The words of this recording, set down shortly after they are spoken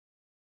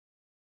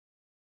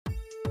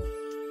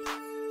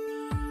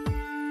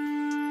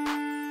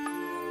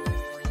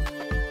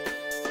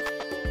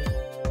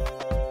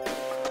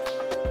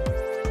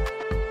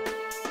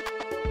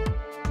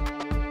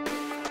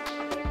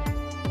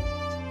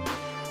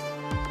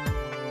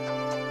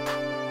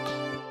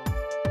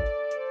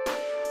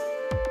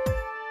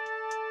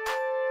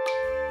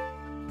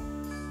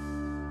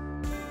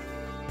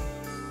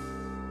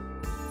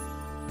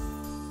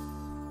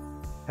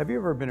Have you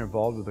ever been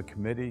involved with a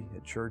committee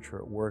at church or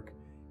at work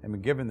and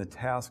been given the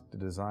task to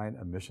design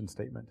a mission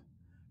statement?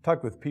 I've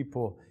talked with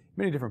people in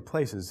many different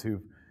places who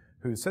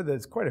said that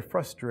it's quite a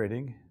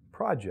frustrating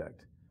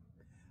project.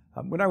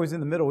 When I was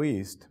in the Middle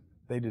East,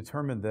 they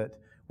determined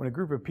that when a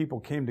group of people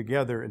came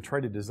together and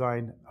tried to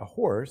design a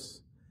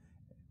horse,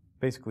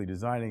 basically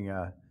designing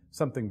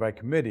something by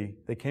committee,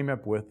 they came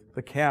up with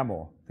the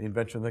camel, the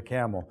invention of the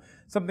camel,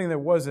 something that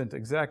wasn't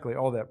exactly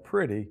all that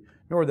pretty,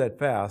 nor that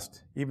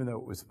fast, even though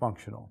it was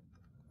functional.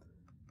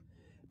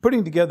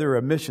 Putting together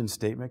a mission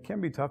statement can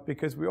be tough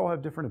because we all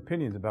have different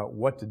opinions about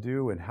what to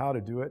do and how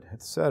to do it,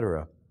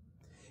 etc.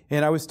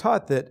 And I was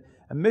taught that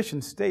a mission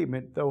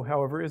statement, though,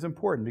 however, is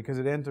important because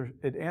it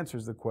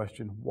answers the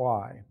question,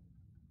 why?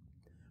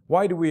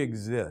 Why do we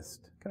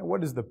exist?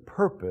 What is the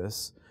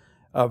purpose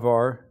of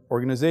our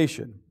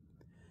organization?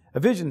 A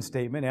vision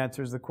statement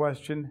answers the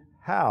question,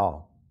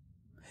 how?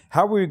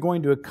 How are we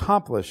going to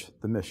accomplish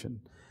the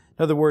mission?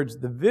 In other words,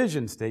 the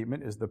vision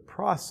statement is the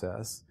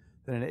process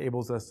that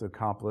enables us to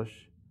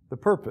accomplish the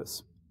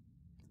purpose.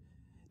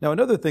 Now,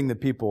 another thing that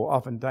people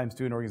oftentimes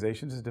do in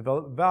organizations is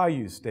develop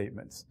value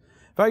statements.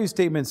 Value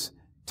statements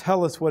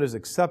tell us what is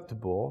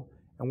acceptable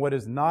and what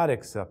is not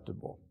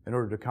acceptable in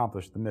order to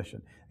accomplish the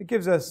mission. It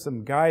gives us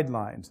some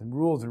guidelines and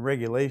rules and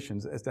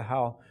regulations as to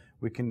how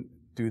we can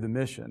do the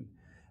mission.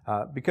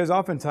 Because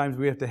oftentimes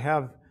we have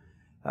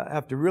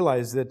to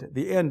realize that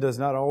the end does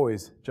not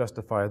always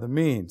justify the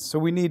means. So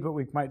we need what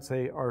we might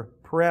say are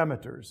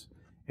parameters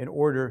in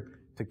order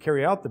to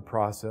carry out the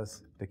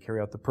process, to carry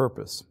out the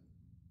purpose.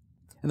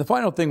 And the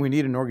final thing we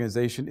need in an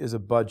organization is a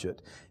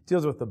budget. It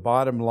deals with the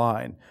bottom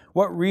line.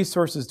 What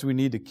resources do we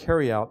need to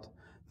carry out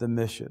the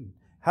mission?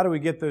 How do we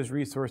get those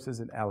resources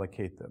and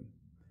allocate them?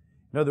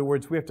 In other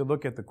words, we have to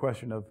look at the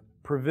question of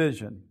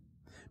provision,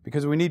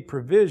 because we need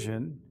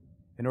provision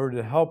in order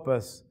to help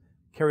us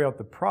carry out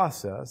the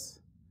process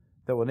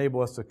that will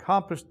enable us to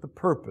accomplish the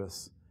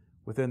purpose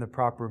within the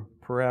proper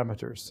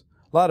parameters.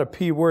 A lot of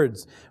P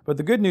words, but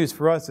the good news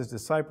for us as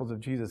disciples of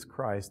Jesus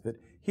Christ that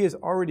He has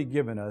already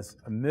given us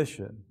a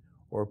mission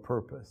or a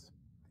purpose.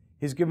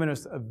 He's given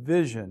us a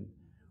vision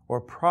or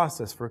a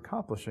process for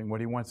accomplishing what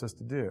He wants us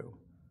to do.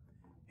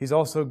 He's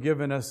also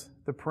given us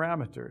the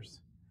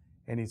parameters,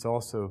 and He's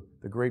also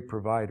the great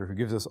provider who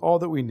gives us all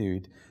that we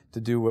need to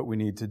do what we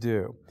need to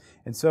do.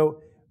 And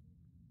so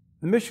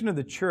the mission of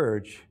the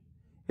church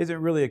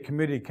isn't really a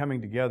committee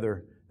coming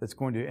together that's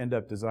going to end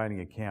up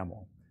designing a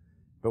camel.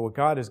 But what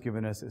God has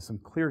given us is some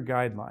clear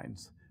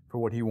guidelines for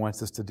what He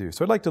wants us to do.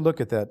 So I'd like to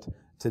look at that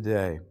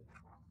today.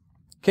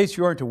 In case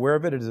you aren't aware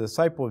of it, as a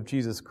disciple of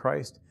Jesus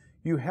Christ,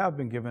 you have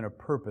been given a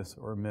purpose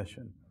or a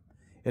mission.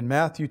 In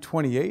Matthew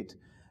 28,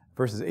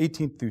 verses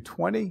 18 through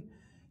 20,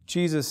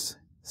 Jesus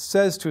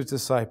says to His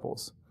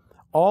disciples,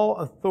 "All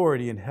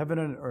authority in heaven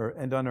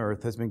and on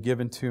earth has been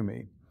given to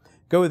me.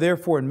 Go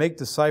therefore and make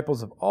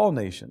disciples of all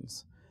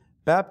nations,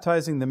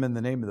 baptizing them in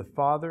the name of the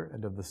Father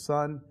and of the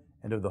Son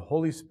and of the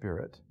Holy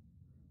Spirit."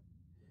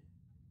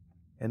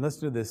 And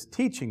listen to this,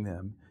 teaching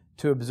them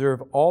to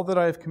observe all that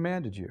I have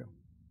commanded you.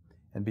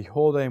 And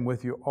behold, I am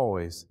with you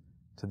always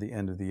to the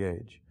end of the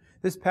age.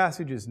 This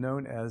passage is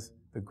known as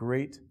the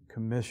Great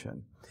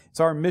Commission. It's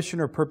our mission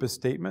or purpose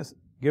statement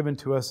given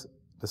to us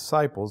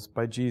disciples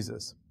by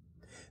Jesus.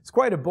 It's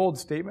quite a bold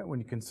statement when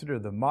you consider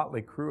the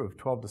motley crew of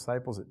 12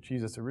 disciples that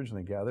Jesus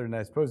originally gathered. And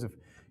I suppose if you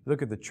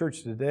look at the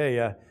church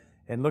today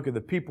and look at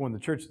the people in the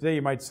church today,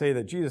 you might say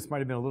that Jesus might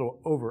have been a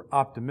little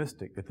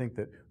over-optimistic to think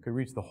that we could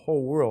reach the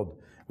whole world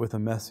with a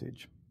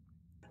message.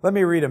 Let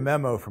me read a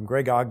memo from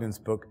Greg Ogden's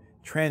book,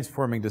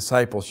 Transforming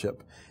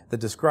Discipleship, that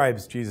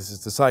describes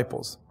Jesus'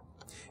 disciples.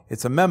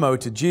 It's a memo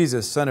to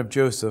Jesus, son of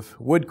Joseph,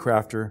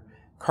 woodcrafter,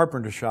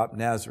 carpenter shop,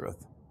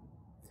 Nazareth.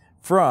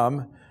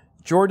 From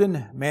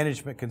Jordan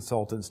Management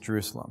Consultants,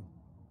 Jerusalem.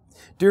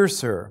 Dear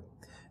Sir,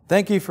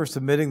 thank you for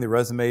submitting the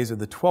resumes of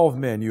the 12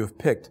 men you have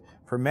picked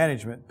for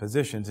management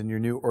positions in your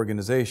new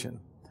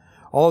organization.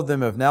 All of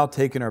them have now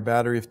taken our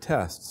battery of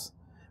tests.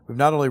 We've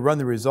not only run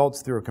the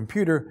results through a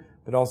computer,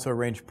 but also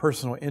arranged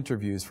personal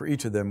interviews for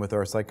each of them with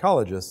our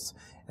psychologists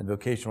and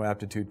vocational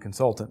aptitude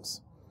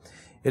consultants.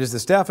 It is the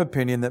staff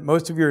opinion that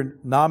most of your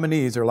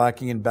nominees are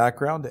lacking in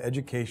background,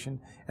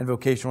 education, and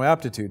vocational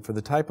aptitude for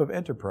the type of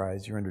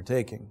enterprise you're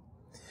undertaking.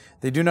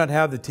 They do not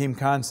have the team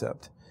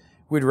concept.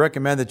 We'd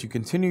recommend that you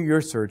continue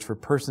your search for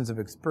persons of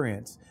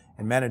experience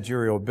and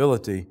managerial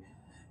ability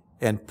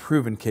and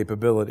proven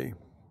capability.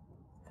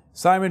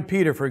 Simon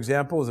Peter, for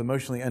example, is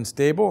emotionally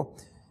unstable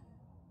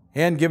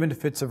and given to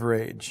fits of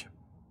rage.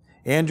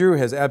 Andrew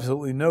has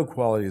absolutely no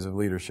qualities of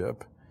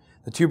leadership.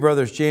 The two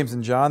brothers, James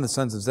and John, the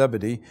sons of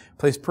Zebedee,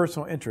 place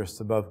personal interests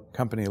above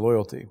company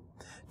loyalty.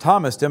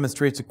 Thomas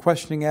demonstrates a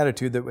questioning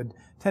attitude that would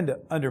tend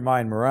to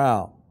undermine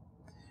morale.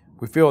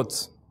 We feel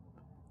it's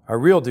our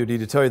real duty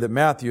to tell you that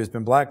Matthew has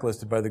been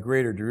blacklisted by the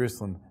Greater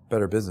Jerusalem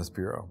Better Business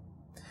Bureau.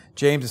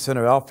 James, the son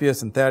of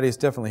Alphaeus, and Thaddeus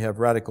definitely have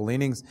radical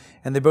leanings,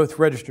 and they both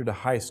registered a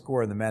high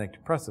score on the manic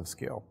depressive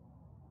scale.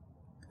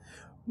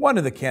 One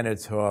of the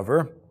candidates,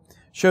 however,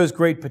 shows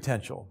great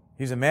potential.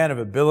 He's a man of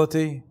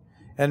ability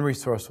and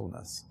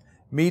resourcefulness.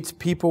 meets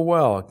people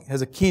well,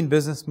 has a keen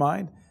business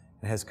mind,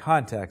 and has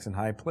contacts in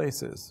high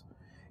places.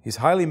 He's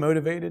highly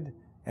motivated,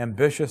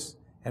 ambitious,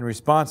 and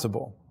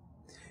responsible.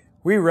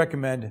 We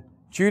recommend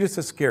Judas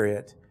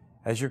Iscariot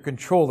as your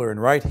controller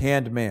and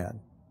right-hand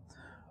man.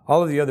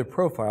 All of the other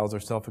profiles are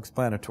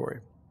self-explanatory.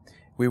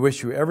 We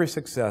wish you every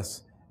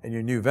success in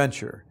your new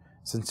venture.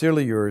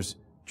 Sincerely yours,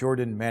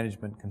 Jordan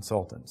Management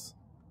Consultants.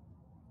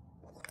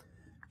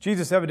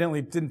 Jesus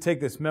evidently didn't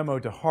take this memo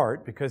to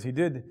heart because he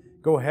did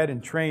go ahead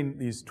and train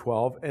these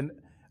 12, and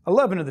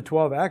 11 of the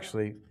 12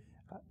 actually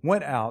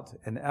went out,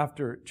 and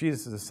after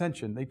Jesus'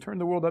 ascension, they turned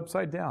the world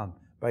upside down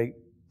by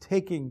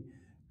taking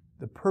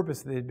the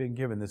purpose that they had been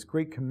given, this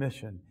great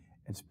commission,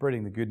 and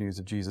spreading the good news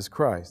of Jesus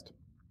Christ.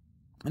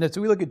 And as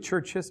we look at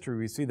church history,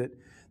 we see that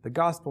the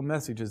gospel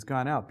message has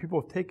gone out. People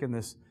have taken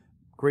this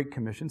great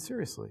commission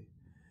seriously.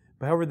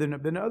 But however, there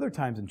have been other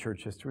times in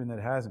church history when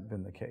that hasn't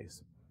been the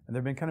case. And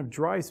there have been kind of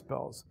dry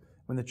spells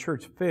when the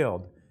church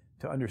failed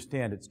to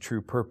understand its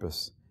true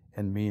purpose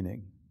and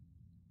meaning.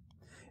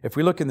 If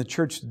we look in the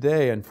church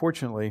today,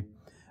 unfortunately,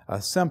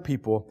 some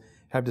people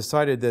have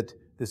decided that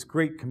this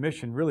Great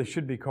Commission really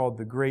should be called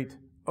the Great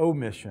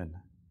Omission,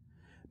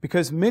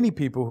 because many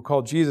people who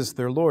call Jesus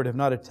their Lord have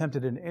not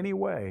attempted in any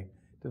way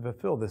to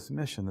fulfill this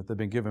mission that they've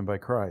been given by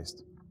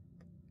Christ.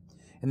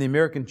 In the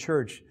American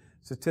church,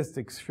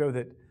 statistics show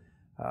that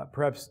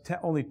perhaps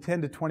only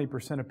 10 to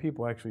 20% of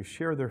people actually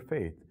share their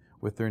faith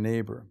with their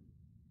neighbor.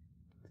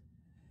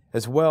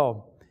 As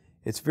well,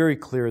 it's very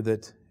clear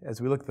that as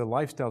we look at the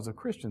lifestyles of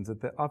Christians,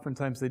 that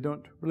oftentimes they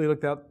don't really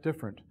look that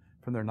different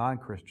from their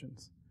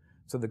non-Christians.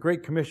 So the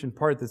Great Commission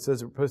part that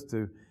says we're supposed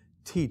to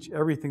teach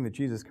everything that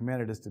Jesus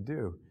commanded us to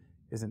do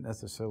isn't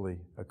necessarily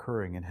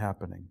occurring and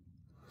happening.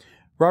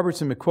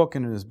 Robertson McQuilkin,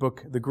 in his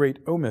book, The Great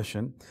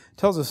Omission,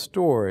 tells a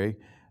story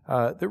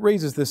that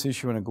raises this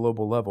issue on a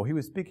global level. He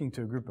was speaking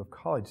to a group of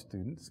college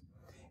students,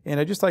 and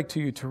I'd just like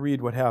to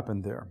read what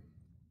happened there.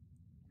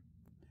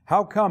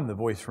 "How come," the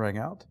voice rang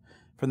out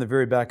from the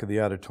very back of the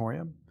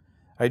auditorium.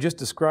 "I just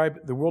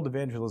described the world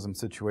evangelism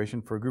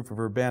situation for a group of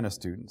Urbana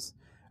students.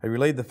 I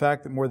relayed the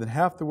fact that more than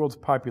half the world's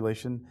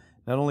population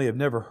not only have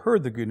never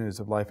heard the good news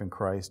of life in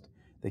Christ,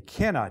 they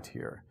cannot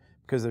hear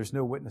because there's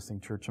no witnessing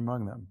church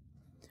among them.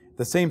 At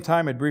the same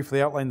time, I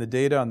briefly outlined the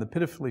data on the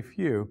pitifully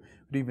few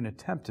who even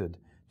attempted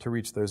to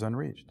reach those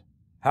unreached.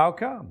 How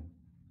come?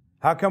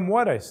 How come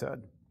what?" I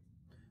said.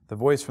 The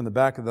voice from the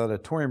back of the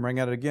auditorium rang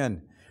out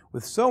again.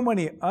 "With so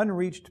many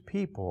unreached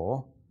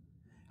people,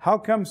 how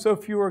come so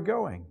few are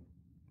going?"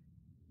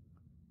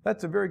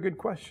 "That's a very good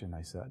question,"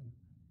 I said.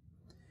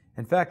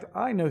 "In fact,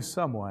 I know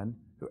someone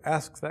who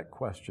asks that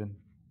question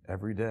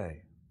every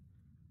day."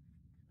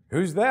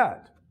 "Who's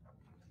that?"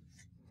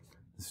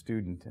 the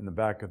student in the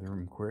back of the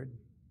room queried.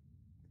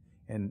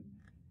 And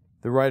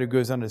the writer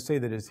goes on to say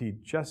that as he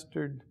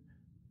gestured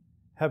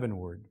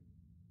heavenward,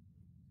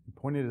 he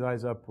pointed his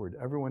eyes upward,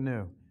 everyone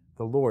knew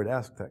the Lord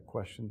asked that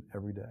question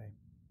every day.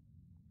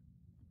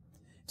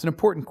 It's an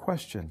important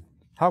question.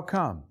 How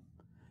come?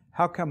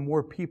 How come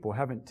more people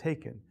haven't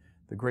taken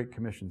the Great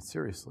Commission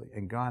seriously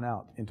and gone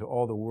out into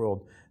all the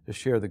world to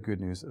share the good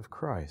news of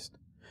Christ?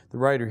 The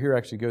writer here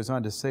actually goes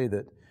on to say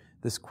that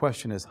this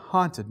question has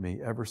haunted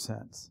me ever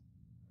since.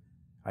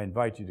 I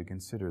invite you to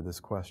consider this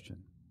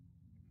question.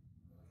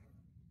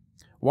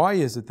 Why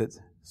is it that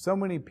so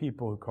many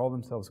people who call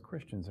themselves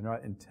Christians are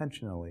not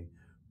intentionally,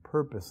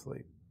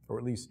 purposely, or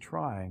at least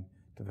trying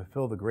to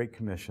fulfill the Great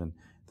Commission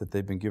that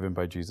they've been given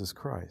by Jesus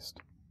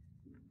Christ?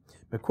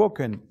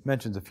 McQuilkin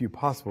mentions a few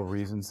possible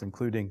reasons,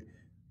 including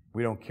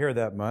we don't care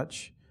that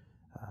much,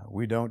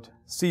 we don't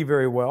see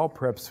very well,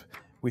 perhaps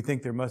we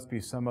think there must be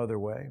some other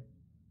way.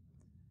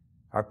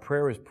 Our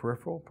prayer is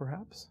peripheral,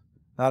 perhaps,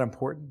 not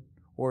important,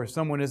 or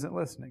someone isn't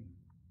listening.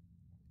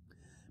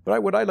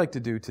 But what I'd like to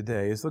do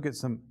today is look at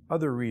some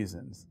other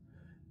reasons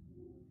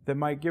that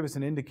might give us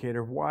an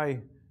indicator of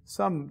why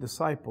some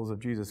disciples of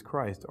Jesus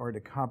Christ aren't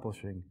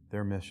accomplishing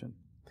their mission.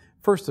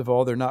 First of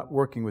all, they're not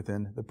working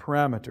within the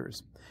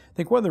parameters. I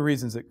think one of the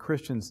reasons that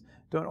Christians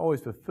don't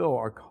always fulfill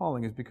our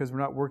calling is because we're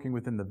not working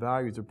within the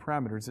values or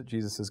parameters that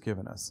Jesus has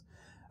given us.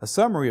 A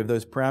summary of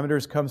those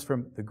parameters comes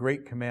from the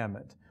Great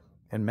Commandment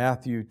in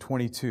Matthew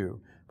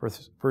 22,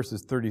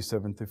 verses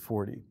 37 through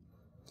 40,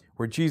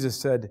 where Jesus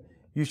said,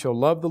 "You shall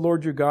love the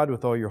Lord your God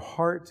with all your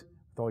heart,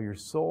 with all your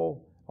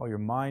soul, all your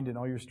mind, and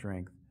all your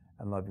strength,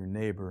 and love your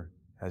neighbor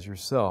as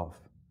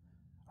yourself.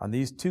 On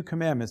these two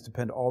commandments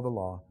depend all the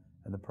law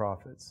and the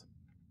prophets."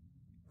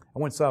 I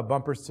once saw a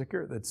bumper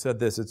sticker that said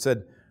this. It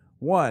said,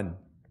 1,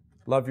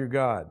 love your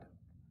God.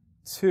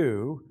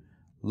 2,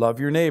 love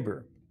your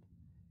neighbor.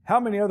 How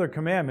many other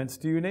commandments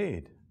do you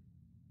need?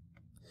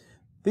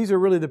 These are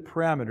really the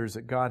parameters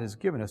that God has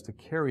given us to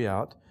carry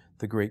out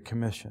the Great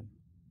Commission.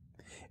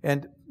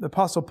 And the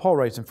Apostle Paul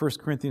writes in 1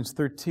 Corinthians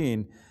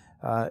 13,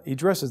 he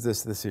addresses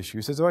this issue.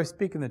 He says, "Though I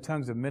speak in the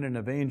tongues of men and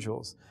of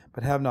angels,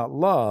 but have not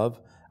love,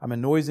 I'm a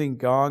noisy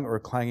gong or a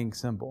clanging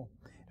cymbal.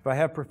 If I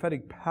have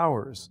prophetic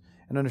powers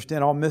and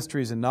understand all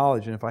mysteries and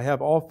knowledge, and if I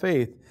have all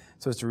faith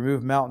so as to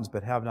remove mountains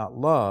but have not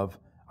love,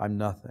 I'm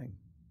nothing."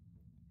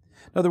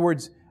 In other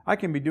words, I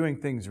can be doing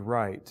things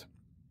right.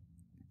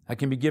 I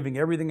can be giving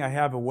everything I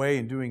have away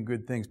and doing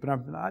good things, but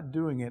I'm not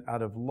doing it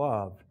out of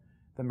love,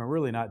 then I'm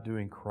really not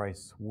doing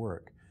Christ's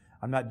work.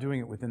 I'm not doing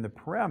it within the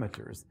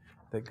parameters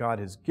that God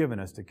has given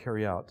us to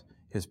carry out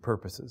His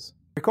purposes.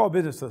 I recall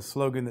business a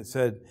slogan that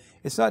said,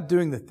 it's not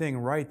doing the thing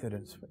right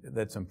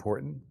that's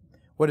important.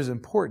 What is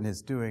important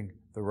is doing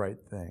the right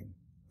thing.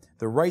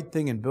 The right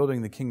thing in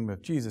building the kingdom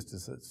of Jesus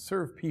is to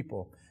serve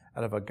people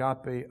out of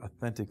agape,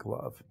 authentic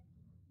love.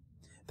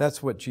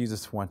 That's what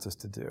Jesus wants us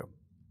to do.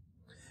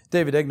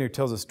 David Egner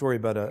tells a story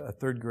about a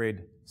third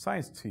grade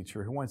science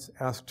teacher who once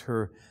asked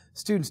her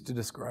students to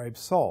describe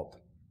salt.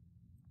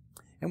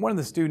 And one of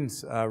the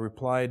students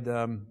replied,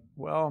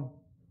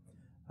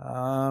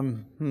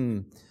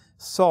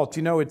 salt,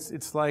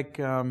 it's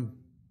like,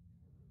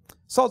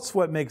 salt's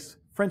what makes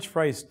French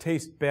fries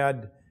taste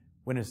bad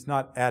when it's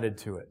not added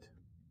to it.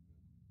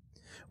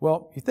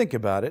 Well, you think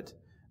about it,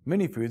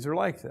 many foods are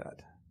like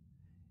that.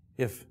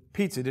 If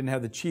pizza didn't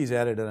have the cheese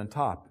added on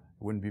top,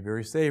 it wouldn't be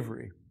very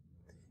savory.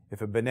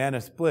 If a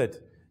banana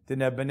split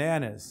didn't have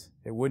bananas,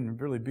 it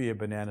wouldn't really be a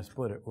banana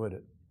split, would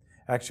it?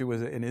 Actually,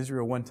 was in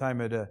Israel one time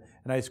at an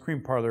ice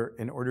cream parlor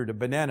and ordered a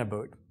banana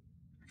boat.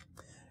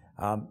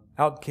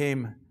 Out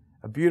came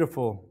a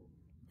beautiful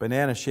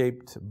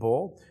banana-shaped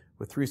bowl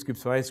with 3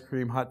 scoops of ice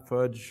cream, hot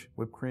fudge,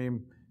 whipped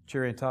cream,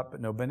 cherry on top,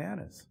 but no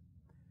bananas.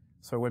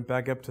 So I went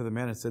back up to the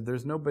man and said,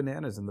 there's no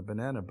bananas in the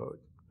banana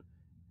boat.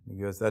 And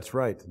he goes, that's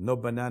right, no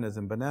bananas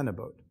in banana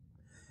boat.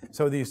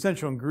 So the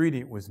essential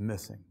ingredient was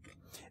missing.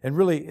 And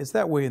really, it's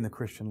that way in the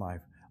Christian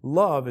life.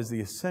 Love is the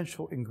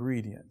essential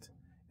ingredient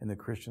in the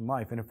Christian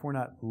life. And if we're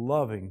not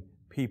loving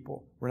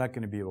people, we're not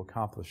going to be able to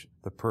accomplish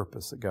the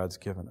purpose that God's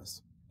given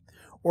us.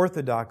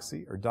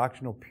 Orthodoxy, or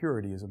doctrinal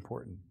purity, is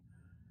important.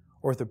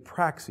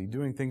 Orthopraxy,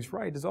 doing things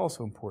right, is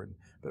also important.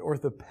 But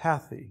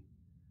orthopathy,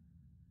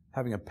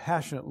 having a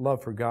passionate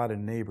love for God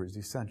and neighbor, is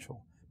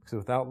essential. Because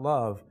without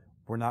love,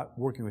 we're not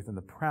working within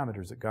the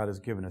parameters that God has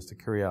given us to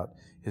carry out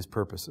His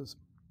purposes.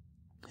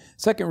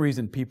 Second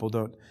reason people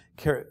don't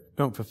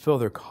fulfill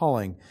their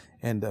calling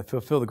and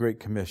fulfill the Great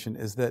Commission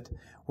is that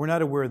we're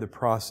not aware of the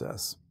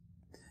process.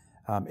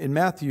 In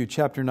Matthew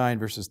chapter 9,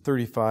 verses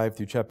 35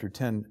 through chapter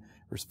 10,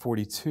 verse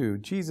 42,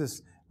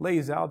 Jesus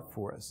lays out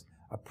for us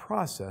a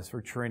process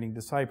for training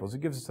disciples.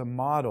 It gives us a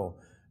model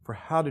for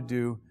how to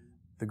do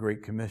the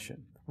Great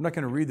Commission. I'm not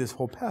going to read this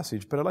whole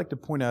passage, but I'd like to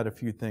point out a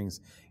few things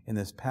in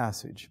this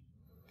passage.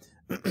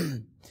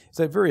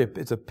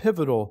 It's a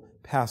pivotal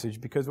passage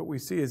because what we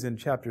see is in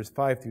chapters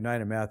 5 through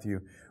 9 of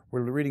Matthew,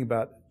 we're reading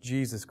about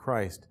Jesus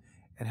Christ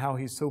and how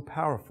He's so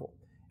powerful.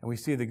 And we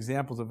see the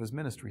examples of His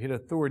ministry. He had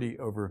authority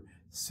over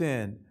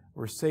sin,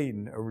 over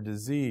Satan, over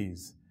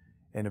disease,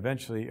 and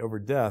eventually over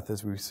death,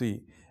 as we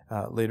see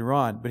later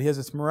on. But He has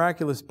this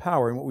miraculous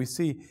power. And what we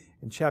see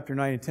in chapter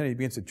 9 and 10, He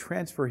begins to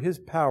transfer His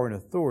power and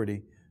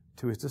authority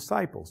to His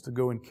disciples to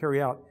go and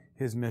carry out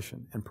His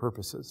mission and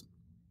purposes.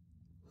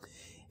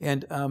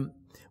 And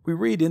we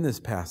read in this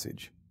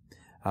passage,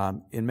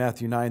 in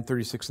Matthew 9,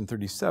 36 and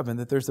 37,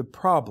 that there's a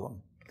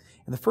problem.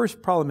 And the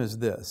first problem is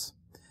this,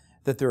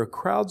 that there are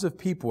crowds of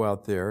people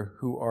out there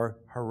who are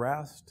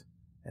harassed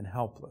and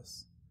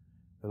helpless.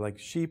 They're like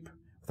sheep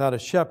without a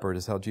shepherd,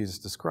 is how Jesus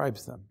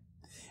describes them.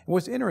 And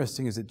what's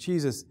interesting is that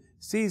Jesus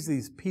sees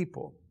these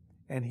people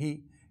and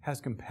He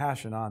has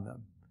compassion on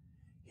them.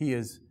 He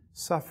is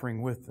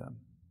suffering with them.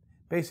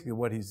 Basically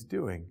what He's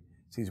doing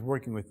is He's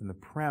working within the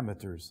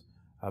parameters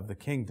of the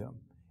kingdom,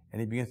 and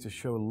He begins to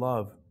show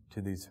love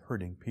to these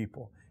hurting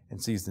people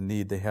and sees the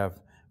need they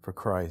have for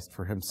Christ,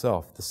 for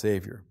Himself, the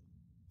Savior.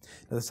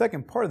 Now, the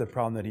second part of the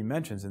problem that He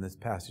mentions in this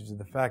passage is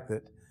the fact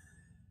that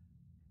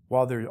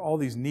while there are all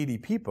these needy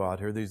people out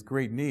here, these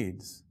great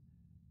needs,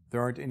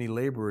 there aren't any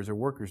laborers or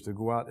workers to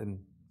go out and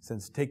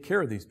take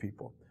care of these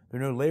people.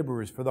 There are no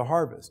laborers for the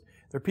harvest.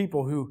 There are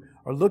people who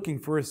are looking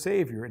for a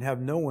Savior and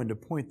have no one to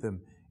point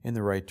them in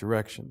the right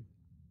direction.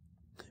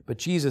 But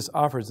Jesus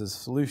offers a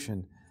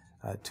solution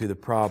to the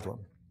problem.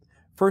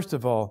 First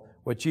of all,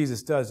 what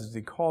Jesus does is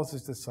He calls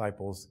His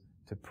disciples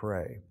to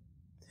pray.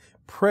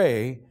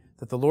 Pray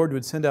that the Lord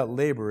would send out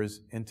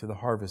laborers into the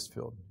harvest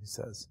field, He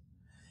says.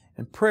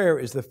 And prayer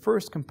is the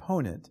first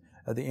component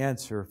of the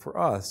answer for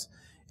us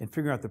in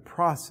figuring out the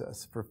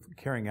process for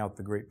carrying out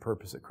the great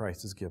purpose that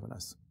Christ has given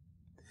us.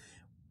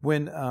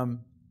 When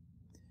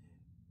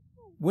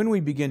we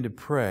begin to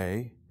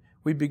pray,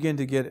 we begin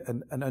to get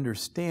an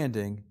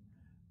understanding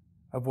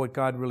of what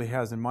God really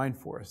has in mind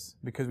for us,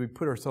 because we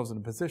put ourselves in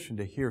a position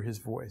to hear His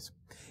voice.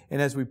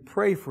 And as we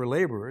pray for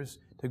laborers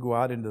to go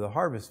out into the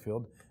harvest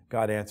field,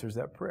 God answers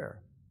that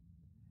prayer.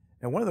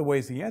 And one of the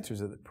ways He answers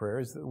that prayer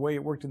is the way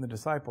it worked in the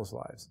disciples'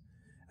 lives.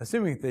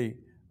 Assuming they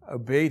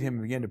obeyed Him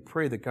and began to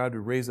pray that God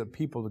would raise up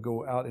people to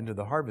go out into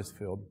the harvest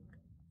field,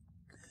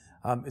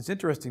 it's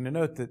interesting to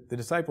note that the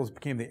disciples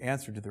became the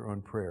answer to their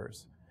own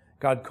prayers.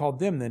 God called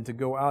them then to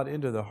go out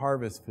into the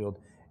harvest field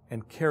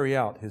and carry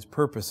out His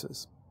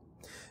purposes.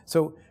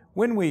 So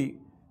when we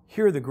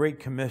hear the Great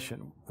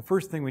Commission, the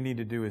first thing we need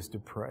to do is to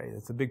pray.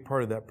 It's a big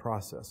part of that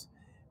process.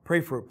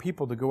 pray for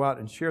people to go out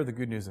and share the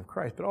good news of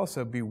Christ, but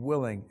also be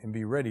willing and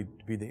be ready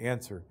to be the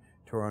answer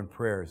to our own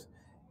prayers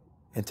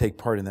and take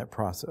part in that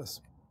process.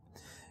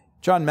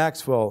 John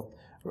Maxwell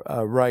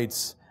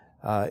writes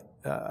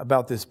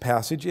about this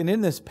passage, and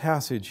in this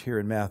passage here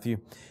in Matthew,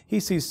 he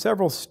sees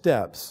several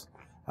steps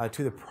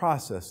to the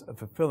process of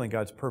fulfilling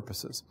God's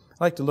purposes.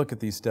 I'd like to look at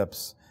these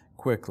steps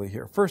quickly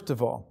here. First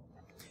of all,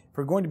 if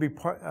we're going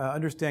to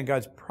understand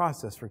God's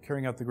process for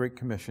carrying out the Great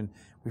Commission,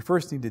 we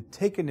first need to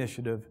take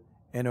initiative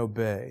and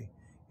obey.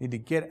 We need to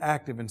get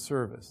active in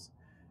service.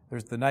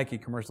 There's the Nike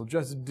commercial,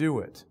 just do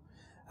it.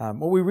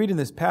 What we read in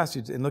this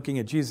passage and looking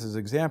at Jesus'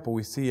 example,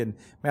 we see in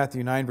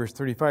Matthew 9, verse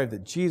 35,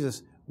 that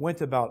Jesus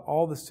went about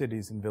all the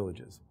cities and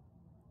villages.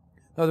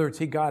 In other words,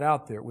 he got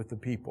out there with the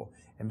people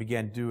and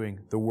began doing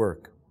the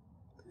work.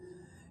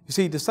 You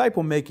see,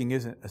 disciple making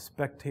isn't a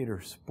spectator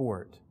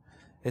sport.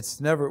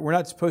 We're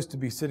not supposed to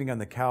be sitting on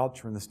the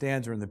couch or in the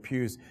stands or in the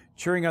pews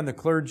cheering on the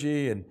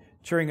clergy and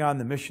cheering on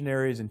the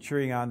missionaries and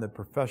cheering on the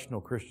professional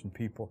Christian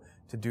people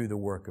to do the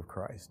work of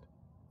Christ.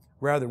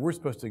 Rather, we're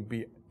supposed to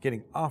be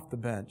getting off the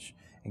bench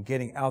and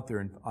getting out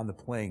there on the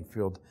playing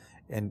field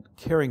and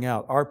carrying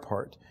out our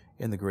part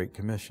in the Great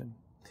Commission.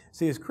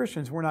 See, as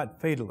Christians, we're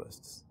not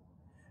fatalists.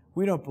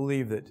 We don't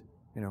believe that,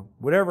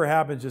 whatever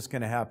happens is just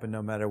going to happen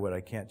no matter what.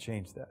 I can't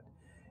change that.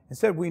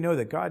 Instead, we know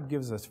that God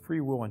gives us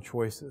free will and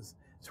choices.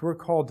 So we're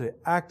called to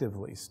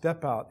actively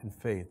step out in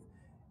faith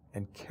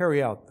and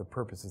carry out the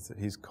purposes that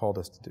He's called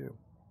us to do.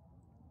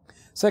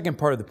 Second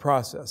part of the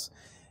process,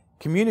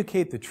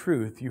 communicate the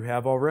truth you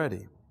have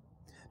already.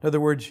 In other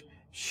words,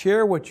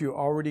 share what you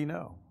already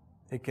know.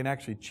 It can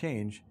actually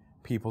change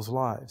people's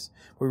lives.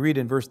 We read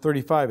in verse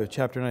 35 of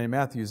chapter 9 of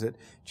Matthew that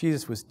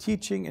Jesus was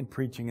teaching and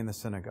preaching in the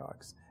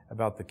synagogues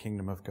about the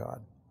kingdom of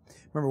God.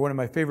 Remember, one of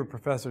my favorite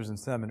professors in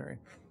seminary,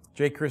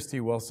 J. Christy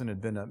Wilson,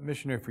 had been a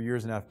missionary for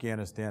years in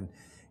Afghanistan.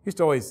 He used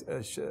to always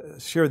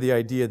share the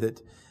idea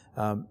that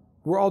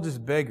we're all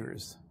just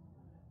beggars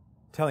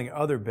telling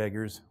other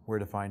beggars where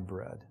to find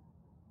bread.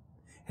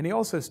 And he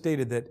also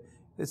stated that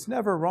it's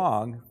never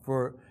wrong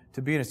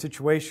to be in a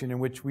situation in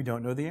which we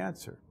don't know the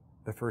answer,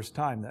 the first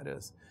time, that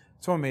is.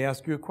 Someone may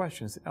ask you a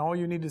question, and all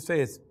you need to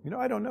say is,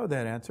 I don't know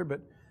that answer,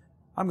 but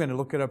I'm going to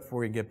look it up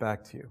for you and get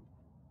back to you.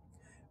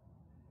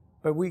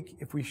 But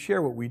if we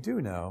share what we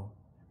do know,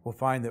 we'll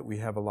find that we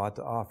have a lot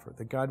to offer,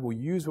 that God will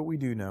use what we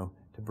do know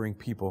to bring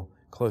people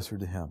closer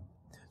to Him.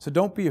 So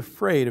don't be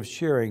afraid of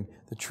sharing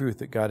the truth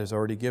that God has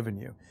already given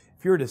you.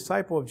 If you're a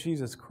disciple of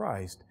Jesus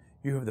Christ,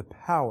 you have the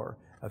power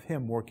of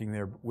Him working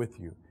there with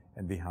you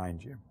and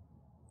behind you.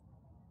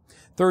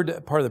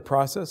 Third part of the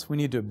process, we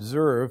need to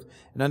observe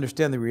and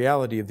understand the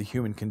reality of the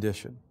human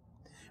condition.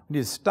 We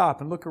need to stop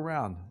and look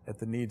around at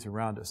the needs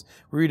around us.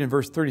 We read in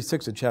verse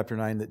 36 of chapter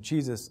 9 that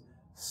Jesus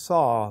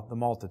saw the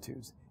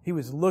multitudes. He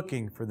was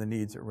looking for the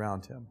needs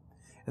around Him.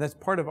 And that's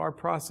part of our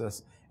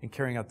process in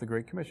carrying out the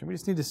Great Commission. We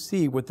just need to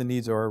see what the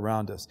needs are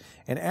around us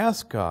and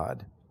ask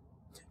God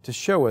to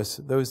show us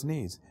those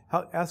needs.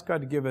 Ask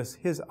God to give us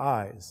His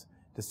eyes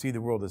to see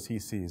the world as He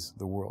sees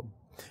the world.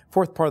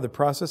 Fourth part of the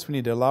process, we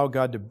need to allow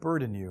God to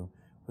burden you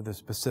with a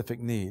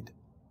specific need.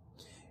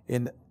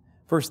 In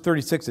verse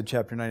 36 of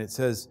chapter 9, it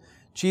says,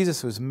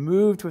 Jesus was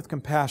moved with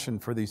compassion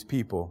for these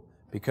people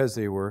because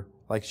they were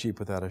like sheep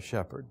without a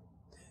shepherd.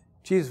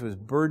 Jesus was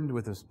burdened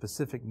with a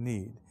specific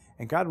need,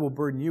 and God will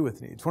burden you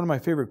with needs. One of my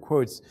favorite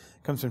quotes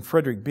comes from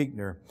Frederick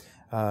Buechner,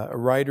 a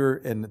writer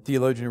and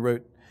theologian who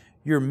wrote,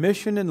 "Your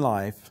mission in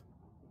life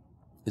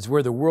is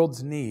where the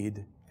world's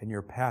need and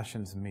your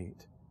passions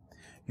meet."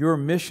 Your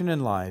mission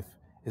in life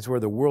is where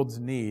the world's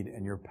need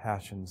and your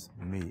passions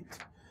meet.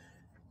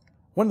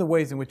 One of the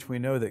ways in which we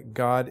know that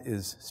God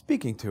is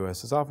speaking to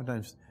us is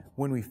oftentimes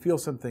when we feel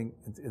something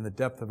in the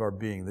depth of our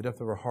being, the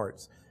depth of our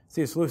hearts.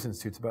 C.S. Lewis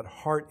Institute, it's about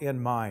heart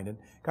and mind, and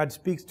God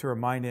speaks to our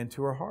mind and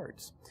to our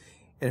hearts.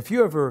 And if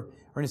you ever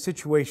are in a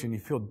situation you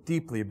feel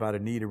deeply about a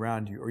need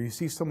around you, or you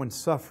see someone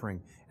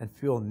suffering and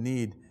feel a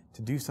need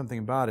to do something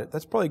about it,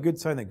 that's probably a good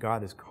sign that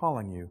God is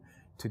calling you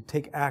to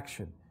take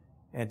action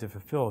and to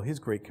fulfill His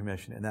Great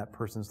Commission in that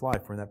person's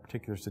life or in that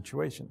particular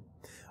situation.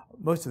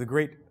 Most of the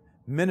great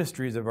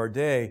ministries of our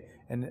day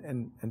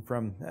and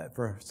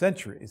for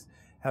centuries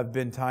have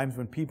been times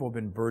when people have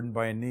been burdened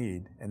by a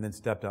need and then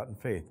stepped out in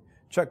faith.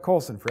 Chuck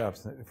Colson,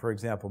 perhaps, for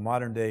example,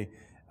 modern day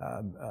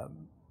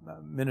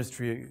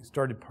ministry,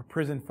 started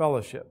Prison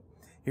Fellowship.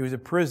 He was a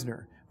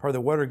prisoner, part of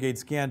the Watergate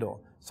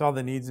scandal, saw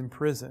the needs in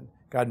prison.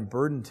 God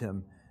burdened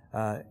him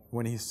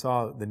when He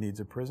saw the needs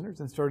of prisoners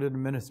and started a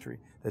ministry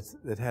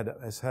that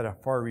has had a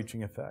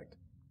far-reaching effect.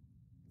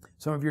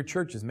 Some of your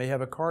churches may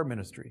have a car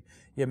ministry.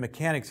 You have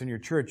mechanics in your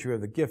church who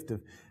have the gift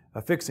of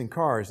fixing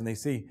cars, and they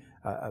see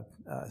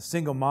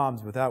single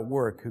moms without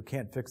work who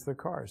can't fix their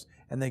cars,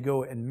 and they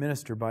go and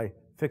minister by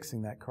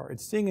fixing that car.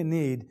 It's seeing a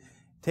need,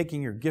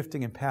 taking your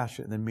gifting and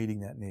passion, and then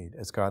meeting that need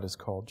as God has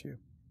called you.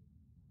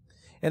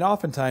 And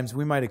oftentimes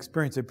we might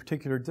experience a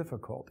particular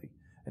difficulty,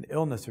 an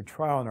illness or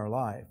trial in our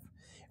life.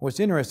 And what's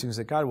interesting is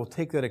that God will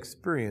take that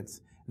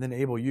experience and then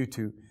enable you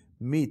to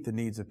meet the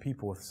needs of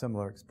people with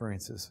similar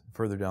experiences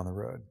further down the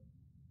road.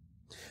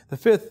 The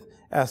fifth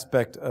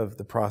aspect of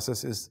the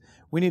process is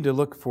we need to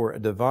look for a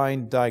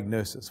divine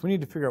diagnosis. We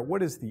need to figure out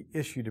what is the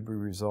issue to be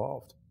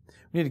resolved.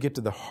 We need to get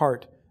to the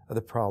heart of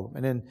the problem.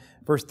 And in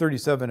verse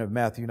 37 of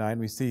Matthew 9,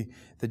 we see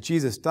that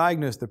Jesus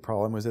diagnosed the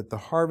problem was that the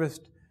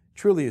harvest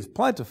truly is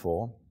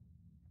plentiful,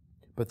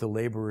 but the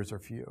laborers are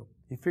few.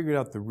 He figured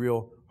out the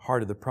real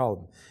heart of the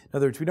problem. In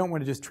other words, we don't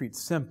want to just treat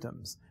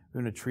symptoms.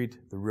 We want to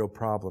treat the real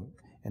problem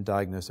and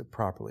diagnose it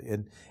properly.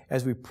 And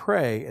as we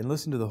pray and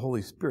listen to the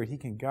Holy Spirit, He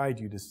can guide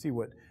you to see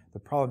what the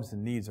problems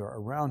and needs are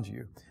around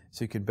you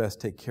so you can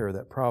best take care of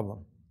that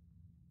problem.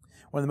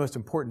 One of the most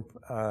important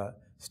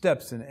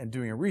steps in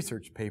doing a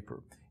research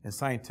paper in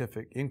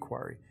scientific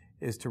inquiry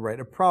is to write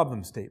a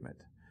problem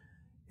statement.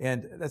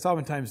 And that's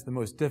oftentimes the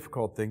most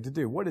difficult thing to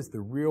do. What is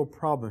the real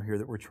problem here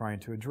that we're trying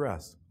to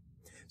address?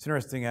 It's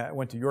interesting, I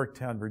went to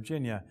Yorktown,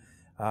 Virginia,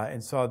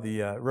 and saw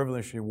the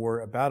Revolutionary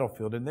War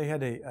battlefield, and they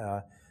had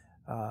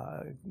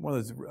one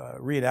of those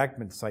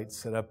reenactment sites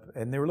set up,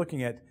 and they were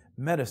looking at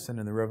medicine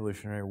in the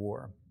Revolutionary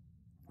War.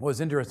 What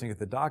was interesting is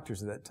the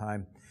doctors at that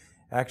time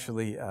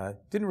actually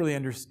didn't really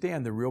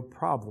understand the real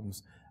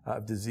problems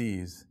of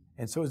disease.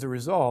 And so as a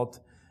result,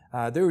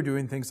 they were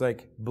doing things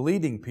like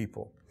bleeding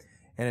people.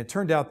 And it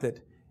turned out that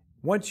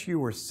once you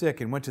were sick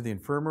and went to the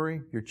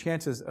infirmary, your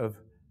chances of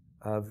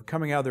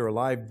coming out there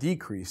alive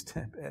decreased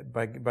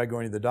by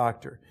going to the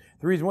doctor.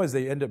 The reason was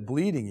they end up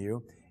bleeding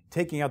you,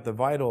 taking out the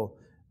vital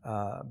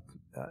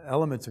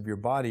elements of your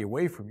body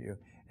away from you,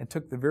 and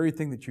took the very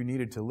thing that you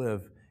needed to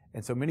live.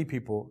 And so many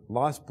people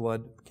lost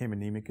blood, became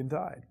anemic, and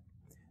died.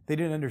 They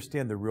didn't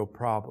understand the real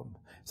problem.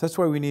 So that's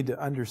why we need to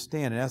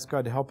understand and ask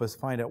God to help us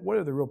find out what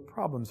are the real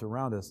problems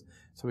around us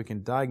so we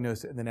can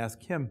diagnose it and then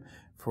ask Him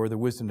for the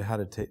wisdom to how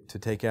to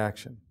take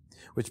action.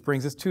 Which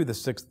brings us to the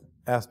sixth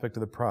aspect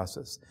of the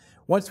process.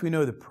 Once we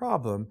know the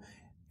problem,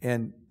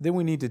 and then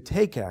we need to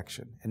take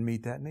action and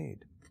meet that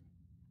need.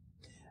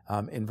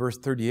 In verse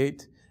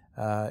 38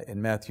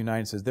 in Matthew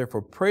 9 it says,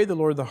 "Therefore pray the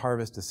Lord of the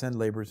harvest to send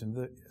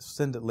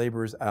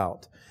laborers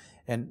out."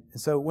 And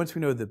so once we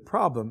know the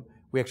problem,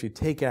 we actually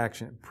take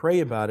action,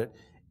 pray about it,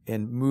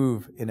 and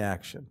move in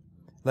action.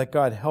 Let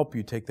God help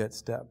you take that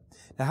step.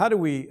 Now, how do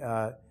we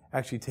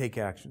actually take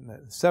action?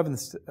 The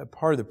seventh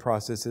part of the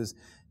process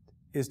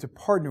is to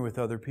partner with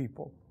other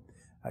people.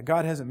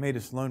 God hasn't made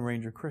us Lone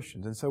Ranger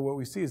Christians. And so what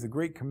we see is the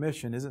Great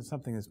Commission isn't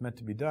something that's meant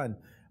to be done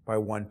by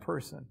one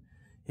person.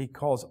 He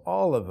calls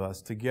all of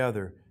us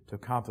together to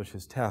accomplish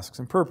His tasks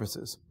and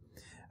purposes.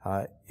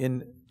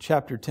 In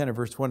chapter 10 of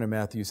verse 1 of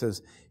Matthew, it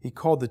says, He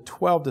called the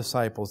 12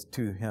 disciples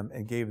to Him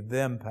and gave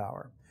them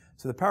power.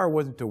 So the power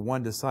wasn't to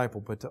one disciple,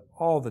 but to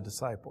all the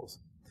disciples.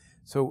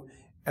 So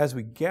as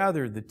we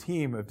gather the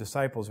team of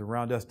disciples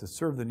around us to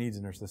serve the needs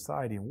in our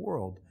society and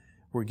world,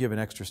 we're given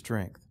extra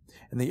strength.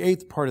 And the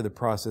eighth part of the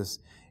process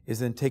is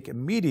then take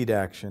immediate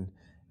action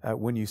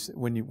when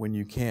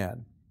you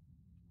can.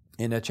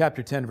 In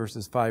chapter 10,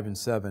 verses 5 and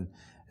 7,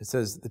 it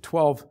says, the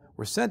 12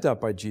 were sent out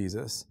by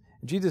Jesus,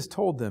 and Jesus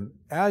told them,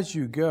 "As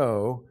you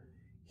go,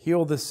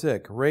 heal the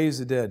sick, raise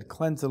the dead,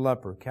 cleanse the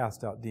leper,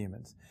 cast out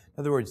demons."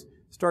 In other words,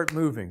 start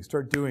moving,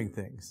 start doing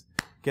things,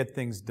 get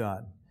things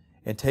done,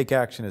 and take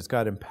action as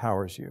God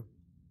empowers you.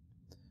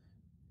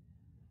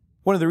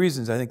 One of the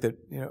reasons I think that,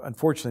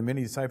 unfortunately,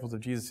 many disciples of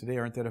Jesus today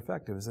aren't that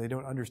effective is they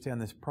don't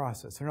understand this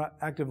process. They're not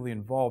actively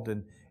involved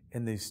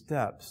in these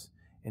steps,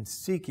 in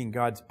seeking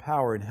God's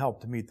power and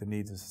help to meet the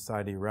needs of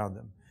society around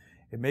them.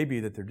 It may be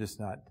that they're just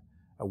not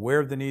aware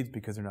of the needs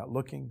because they're not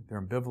looking,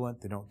 they're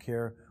ambivalent, they don't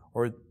care,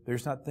 or they're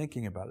just not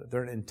thinking about it.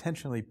 They're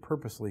intentionally,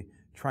 purposely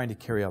trying to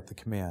carry out the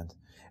command.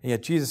 And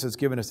yet Jesus has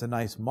given us a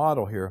nice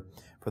model here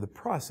for the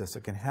process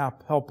that can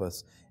help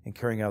us in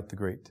carrying out the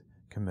Great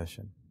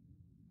Commission.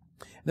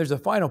 There's a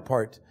final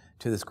part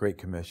to this Great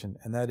Commission,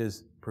 and that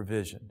is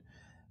provision.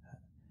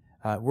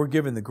 We're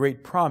given the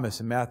great promise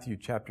in Matthew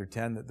chapter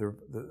 10,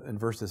 in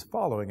verses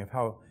following, of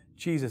how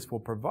Jesus will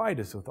provide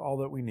us with all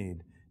that we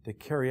need to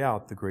carry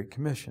out the Great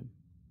Commission.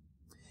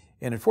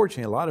 And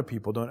unfortunately, a lot of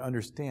people don't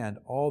understand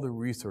all the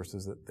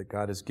resources that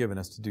God has given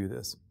us to do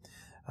this.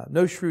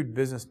 No shrewd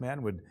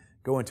businessman would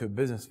go into a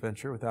business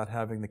venture without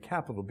having the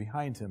capital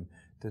behind him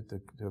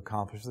to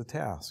accomplish the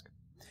task.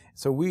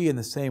 So we, in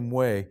the same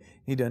way,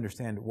 need to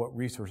understand what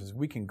resources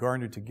we can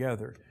garner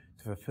together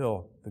to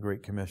fulfill the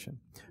Great Commission.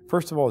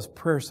 First of all is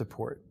prayer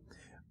support.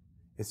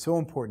 It's so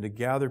important to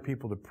gather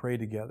people to pray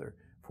together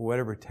for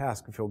whatever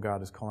task we feel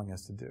God is calling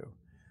us to do.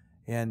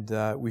 And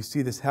we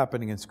see this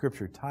happening in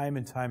Scripture time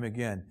and time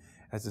again.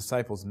 As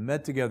disciples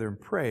met together and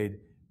prayed,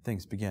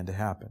 things began to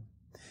happen.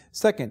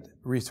 Second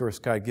resource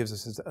God gives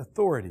us is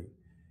authority.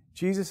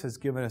 Jesus has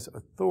given us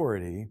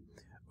authority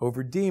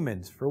over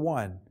demons, for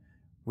one.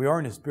 We are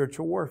in a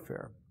spiritual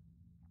warfare.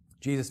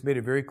 Jesus made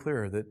it very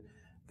clear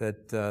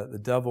that the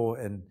devil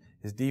and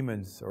his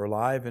demons are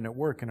alive and at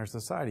work in our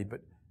society,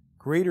 but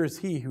greater is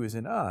He who is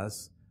in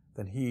us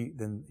than he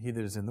that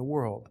is in the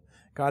world.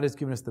 God has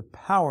given us the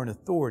power and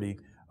authority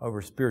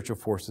over spiritual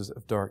forces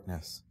of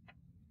darkness.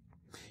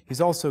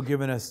 He's also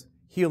given us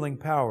healing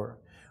power.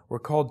 We're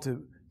called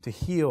to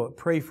heal,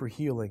 pray for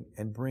healing,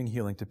 and bring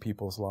healing to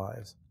people's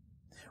lives.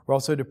 We're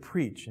also to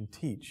preach and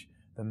teach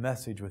the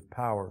message with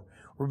power.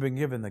 We've been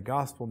given the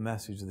gospel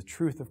message, the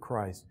truth of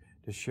Christ,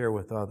 to share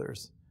with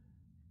others.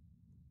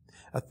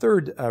 A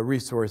third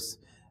resource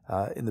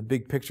in the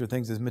big picture of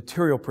things is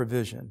material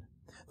provision.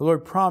 The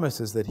Lord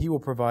promises that He will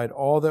provide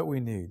all that we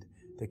need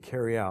to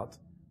carry out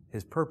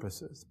His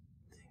purposes.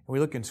 And we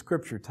look in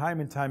Scripture time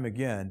and time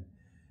again,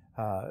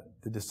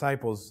 the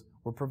disciples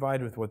were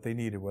provided with what they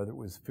needed, whether it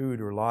was food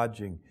or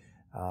lodging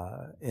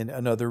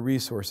and other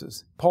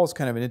resources. Paul's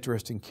kind of an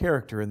interesting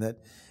character in that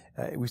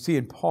we see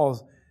in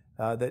Paul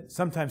that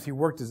sometimes he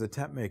worked as a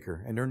tent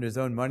maker and earned his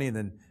own money and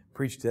then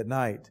preached at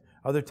night.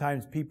 Other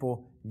times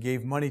people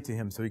gave money to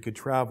him so he could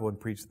travel and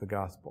preach the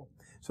gospel.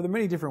 So there are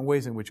many different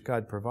ways in which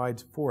God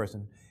provides for us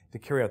and to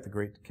carry out the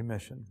Great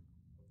Commission.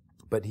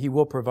 But He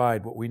will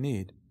provide what we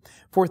need.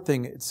 Fourth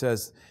thing it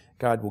says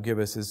God will give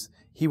us is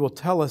He will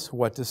tell us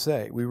what to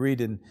say. We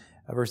read in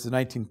verses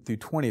 19 through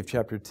 20 of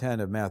chapter 10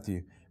 of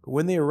Matthew, "But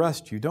when they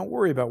arrest you, don't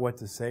worry about what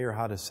to say or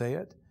how to say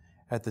it.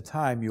 At the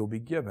time, you'll be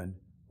given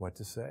what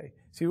to say."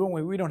 See,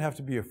 we don't have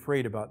to be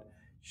afraid about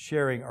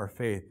sharing our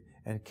faith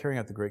and carrying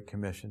out the Great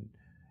Commission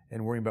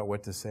and worrying about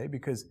what to say,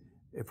 because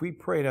if we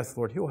pray and ask the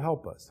Lord, He'll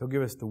help us. He'll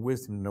give us the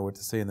wisdom to know what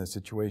to say in those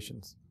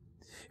situations.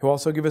 He'll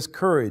also give us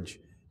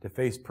courage to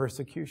face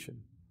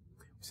persecution.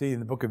 We see in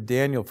the book of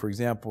Daniel, for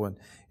example, in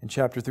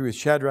chapter 3, with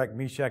Shadrach,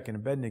 Meshach, and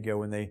Abednego,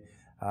 when they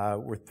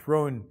were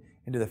thrown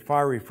into the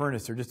fiery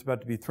furnace, they're just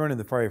about to be thrown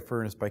into the fiery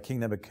furnace by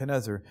King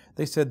Nebuchadnezzar,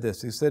 they said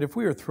this. They said, "If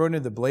we are thrown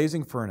into the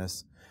blazing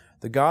furnace,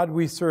 the God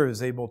we serve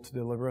is able to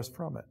deliver us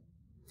from it.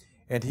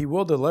 And He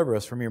will deliver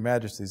us from your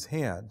majesty's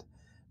hand.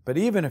 But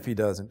even if He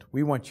doesn't,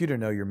 we want you to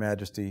know, your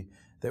majesty,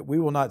 that we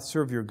will not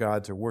serve your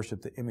gods or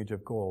worship the image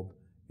of gold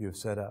you have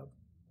set up."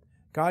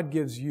 God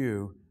gives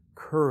you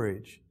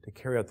courage to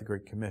carry out the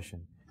Great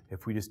Commission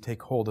if we just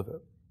take hold of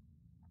it.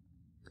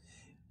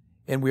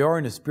 And we are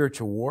in a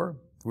spiritual war.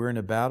 We're in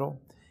a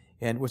battle.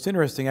 And what's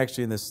interesting,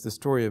 actually, in the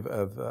story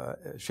of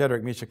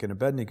Shadrach, Meshach, and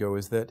Abednego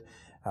is that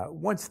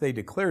once they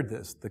declared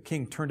this, the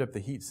king turned up the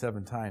heat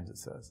 7 times, it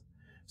says.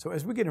 So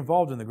as we get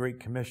involved in the Great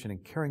Commission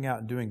and carrying out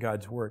and doing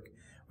God's work,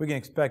 we can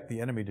expect the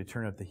enemy to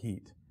turn up the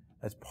heat.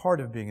 That's part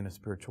of being in a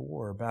spiritual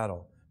war or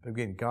battle. But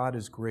again, God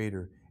is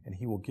greater, and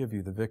He will give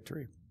you the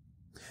victory.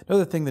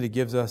 Another thing that He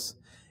gives us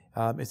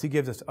is He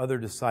gives us other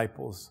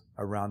disciples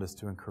around us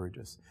to encourage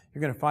us.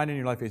 You're going to find in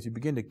your life as you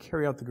begin to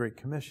carry out the Great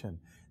Commission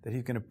that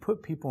He's going to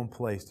put people in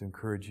place to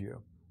encourage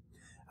you.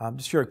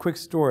 Just share a quick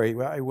story.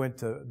 I went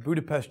to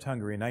Budapest,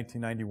 Hungary in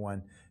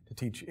 1991 to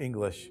teach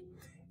English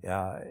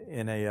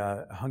in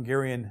a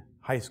Hungarian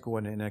high school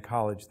and in a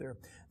college there.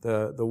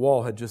 The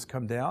wall had just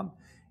come down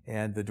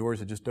and the doors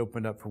had just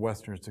opened up for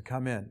Westerners to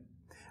come in.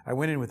 I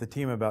went in with a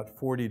team of about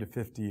 40 to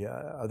 50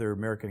 other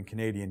American and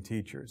Canadian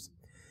teachers.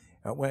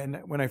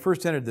 When I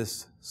first entered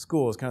this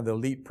school, it was kind of the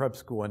elite prep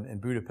school in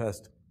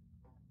Budapest,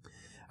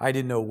 I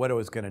didn't know what I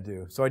was going to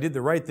do. So I did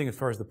the right thing as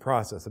far as the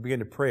process. I began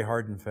to pray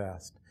hard and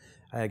fast.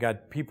 I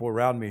got people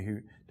around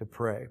me to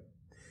pray.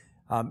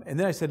 And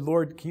then I said,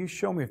 "Lord, can you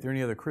show me if there are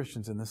any other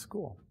Christians in this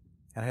school?"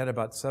 And I had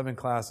about 7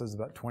 classes,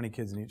 about 20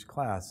 kids in each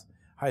class,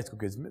 high school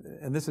kids.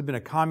 And this had been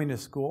a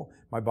communist school.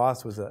 My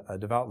boss was a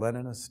devout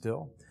Leninist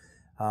still.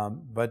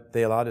 But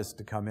they allowed us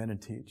to come in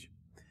and teach.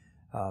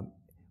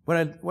 What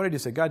I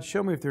just said, "God,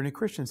 show me if there are any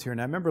Christians here."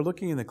 And I remember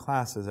looking in the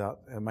classes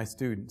out at my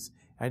students.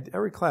 And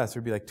every class,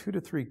 there'd be like 2 to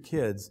 3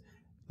 kids.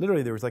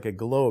 Literally, there was like a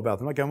glow about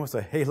them, like almost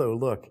a halo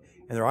look.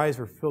 And their eyes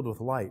were filled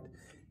with light.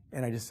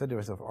 And I just said to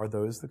myself, "Are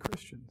those the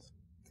Christians?"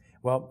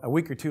 Well, a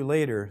week or 2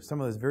 later, some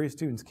of those very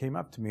students came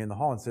up to me in the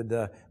hall and said,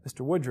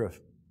 "Mr.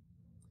 Woodruff,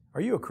 are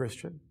you a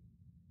Christian?"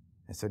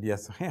 I said,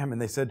 "Yes, I am." And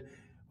they said,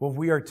 "Well,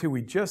 we are too.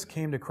 We just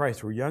came to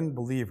Christ. We're young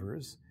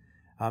believers.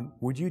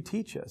 Would you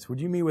teach us? Would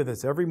you meet with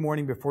us every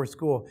morning before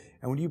school?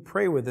 And would you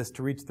pray with us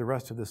to reach the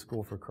rest of the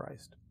school for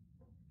Christ?"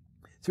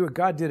 See, what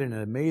God did in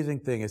an amazing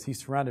thing is He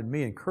surrounded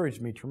me,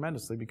 encouraged me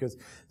tremendously, because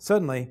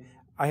suddenly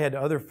I had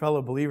other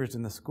fellow believers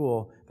in the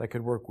school that I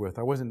could work with.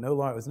 I was no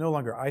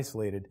longer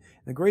isolated.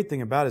 And the great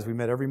thing about it is we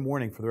met every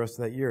morning for the rest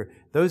of that year.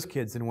 Those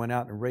kids then went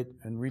out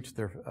and reached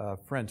their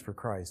friends for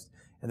Christ.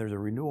 And there's a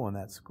renewal in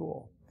that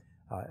school.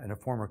 In a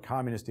former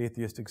communist,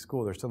 atheistic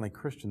school, there's suddenly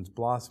Christians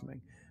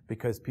blossoming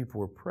because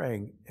people were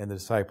praying and the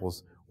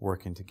disciples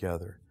working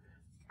together.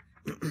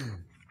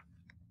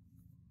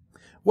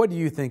 What do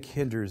you think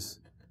hinders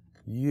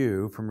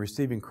you from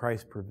receiving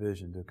Christ's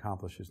provision to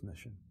accomplish His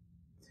mission?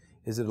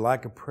 Is it a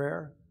lack of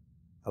prayer,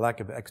 a lack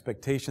of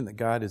expectation that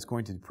God is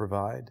going to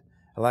provide,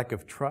 a lack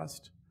of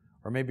trust,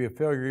 or maybe a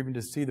failure even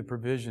to see the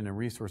provision and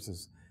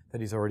resources that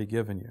He's already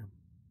given you?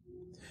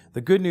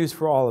 The good news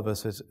for all of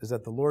us is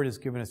that the Lord has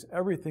given us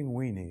everything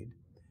we need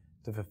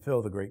to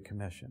fulfill the Great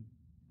Commission.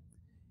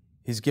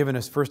 He's given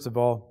us, first of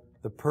all,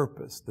 the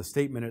purpose, the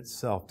statement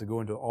itself, to go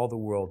into all the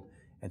world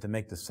and to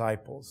make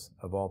disciples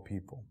of all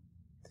people.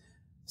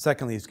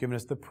 Secondly, He's given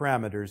us the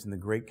parameters in the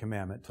Great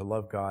Commandment to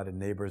love God and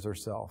neighbor as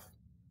ourselves.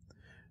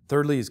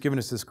 Thirdly, He's given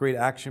us this great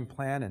action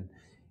plan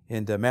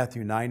in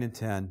Matthew 9 and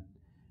 10,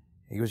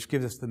 which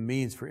gives us the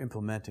means for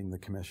implementing the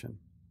commission.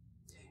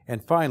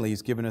 And finally,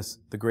 He's given us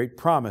the great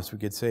promise, we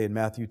could say in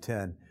Matthew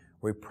 10,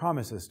 where He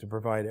promises to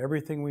provide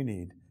everything we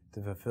need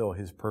to fulfill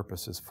His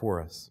purposes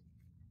for us.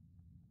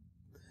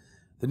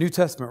 The New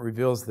Testament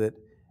reveals that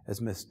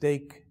as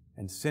mistake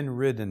and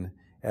sin-ridden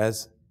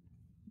as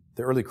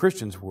the early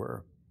Christians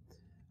were,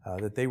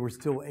 that they were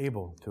still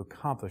able to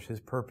accomplish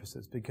His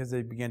purposes because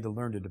they began to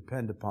learn to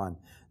depend upon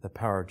the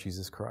power of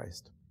Jesus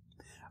Christ.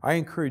 I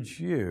encourage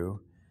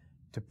you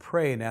to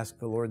pray and ask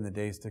the Lord in the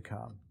days to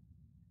come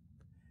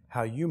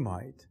how you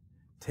might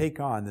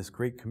take on this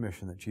great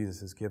commission that Jesus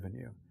has given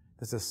you,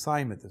 this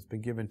assignment that's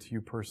been given to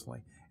you personally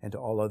and to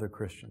all other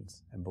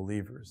Christians and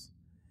believers,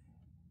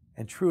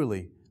 and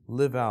truly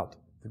live out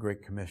the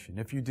Great Commission.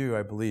 If you do,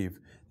 I believe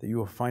that you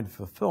will find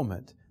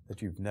fulfillment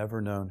that you've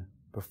never known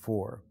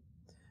before,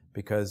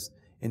 because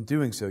in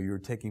doing so, you are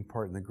taking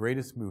part in the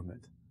greatest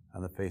movement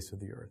on the face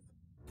of the earth.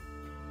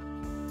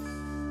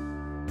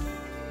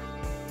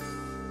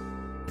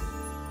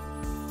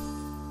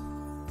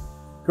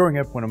 Growing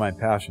up, one of my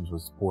passions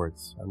was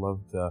sports. I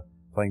loved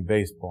playing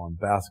baseball and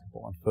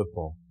basketball and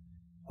football.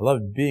 I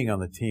loved being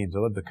on the teams. I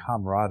loved the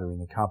camaraderie and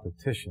the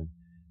competition.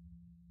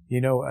 You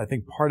know, I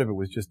think part of it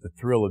was just the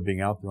thrill of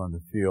being out there on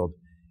the field.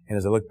 And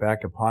as I look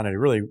back upon it,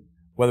 really,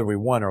 whether we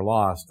won or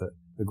lost,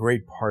 the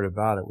great part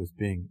about it was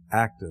being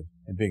active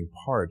and being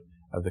part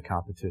of the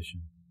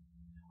competition.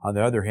 On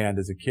the other hand,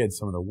 as a kid,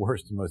 some of the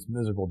worst and most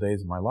miserable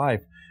days of my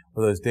life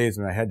were those days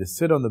when I had to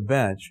sit on the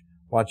bench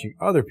watching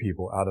other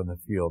people out on the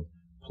field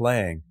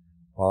playing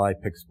while I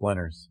picked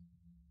splinters.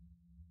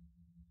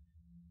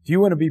 Do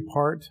you want to be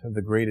part of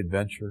the great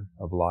adventure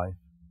of life,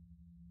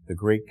 the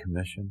Great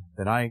Commission?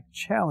 Then I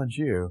challenge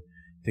you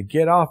to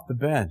get off the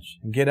bench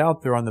and get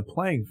out there on the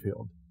playing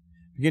field.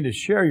 Begin to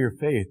share your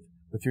faith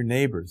with your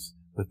neighbors,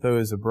 with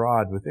those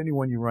abroad, with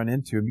anyone you run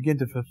into, and begin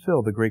to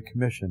fulfill the Great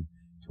Commission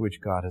to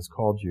which God has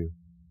called you.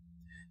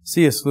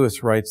 C.S.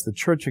 Lewis writes, "The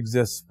church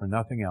exists for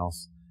nothing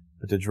else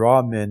but to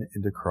draw men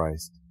into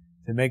Christ,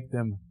 to make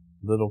them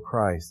little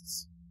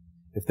Christs.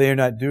 If they are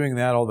not doing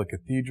that, all the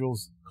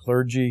cathedrals,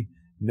 clergy,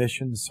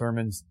 missions,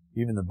 sermons,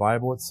 even the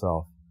Bible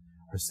itself,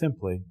 are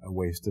simply a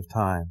waste of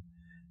time.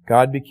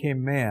 God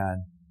became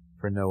man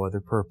for no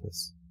other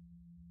purpose."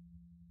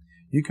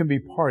 You can be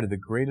part of the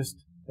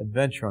greatest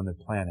adventure on the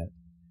planet,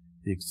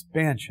 the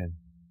expansion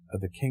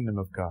of the kingdom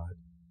of God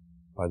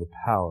by the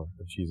power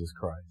of Jesus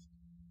Christ.